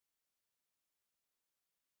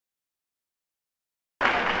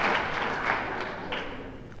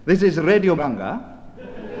This is Radio Bhanga.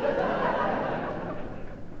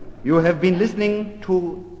 You have been listening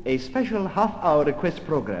to a special half-hour request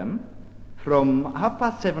program from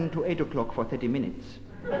 7:30 to 8 o'clock for 30 minutes.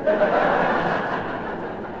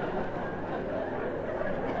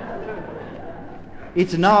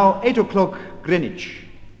 It's now 8 o'clock Greenwich.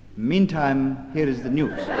 Meantime, here is the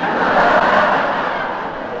news.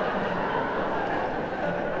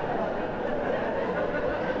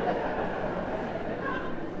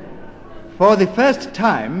 For the first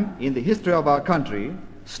time in the history of our country,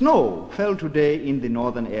 snow fell today in the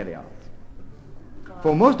northern areas.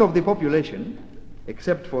 For most of the population,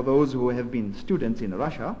 except for those who have been students in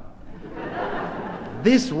Russia,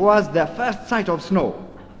 this was their first sight of snow.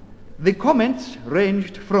 The comments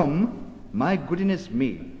ranged from, "My goodness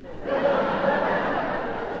me."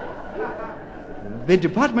 "The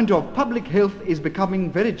Department of Public Health is becoming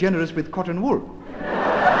very generous with cotton wool."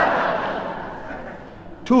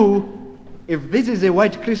 To, "If this is a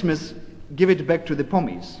white Christmas, give it back to the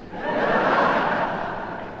Pommies."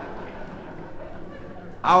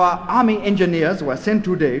 Our army engineers were sent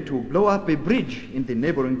today to blow up a bridge in the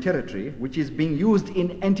neighboring territory which is being used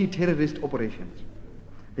in anti-terrorist operations.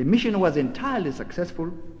 The mission was entirely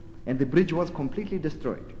successful and the bridge was completely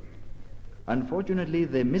destroyed. Unfortunately,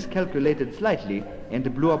 they miscalculated slightly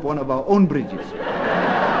and blew up one of our own bridges.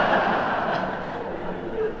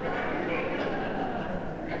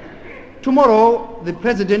 Tomorrow, the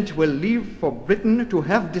President will leave for Britain to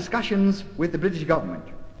have discussions with the British government.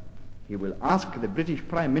 He will ask the British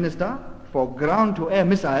Prime Minister for ground-to-air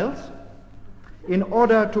missiles in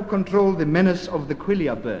order to control the menace of the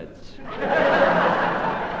quillia birds.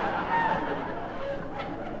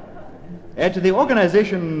 At the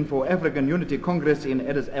Organization for African Unity Congress in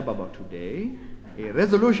Addis Ababa today, a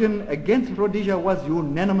resolution against Rhodesia was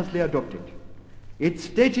unanimously adopted. It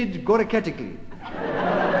stated gorecatically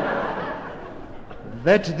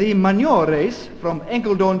that the manure race from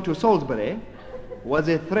Enkledon to Salisbury was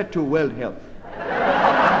a threat to world health.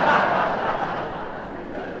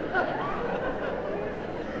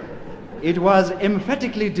 It was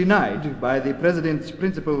emphatically denied by the President's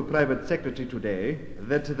principal private secretary today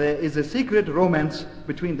that there is a secret romance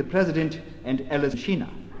between the President and Alice Sheena.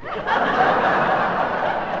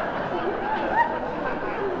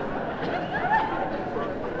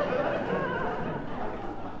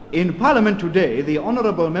 In Parliament today, the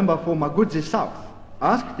Honourable Member for Magudzi South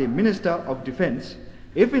asked the Minister of Defence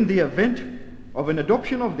if in the event of an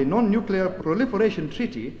adoption of the Non-Nuclear Proliferation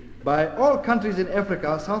Treaty by all countries in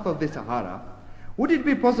Africa south of the Sahara, would it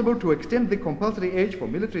be possible to extend the compulsory age for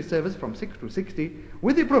military service from 6 to 60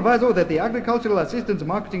 with the proviso that the Agricultural Assistance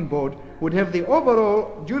Marketing Board would have the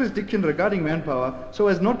overall jurisdiction regarding manpower so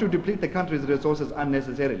as not to deplete the country's resources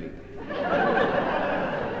unnecessarily?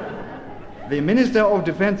 The Minister of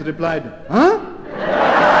Defence replied, "Huh?"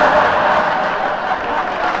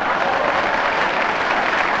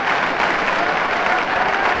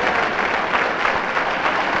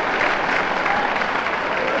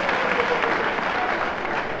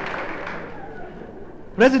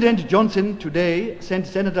 President Johnson today sent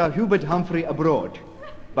Senator Hubert Humphrey abroad,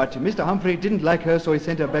 but Mr. Humphrey didn't like her, so he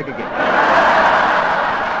sent her back again.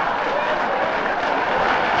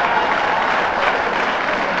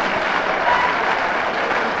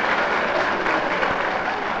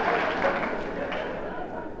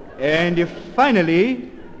 And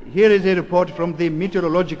finally, here is a report from the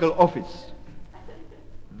Meteorological Office.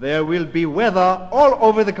 There will be weather all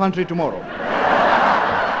over the country tomorrow.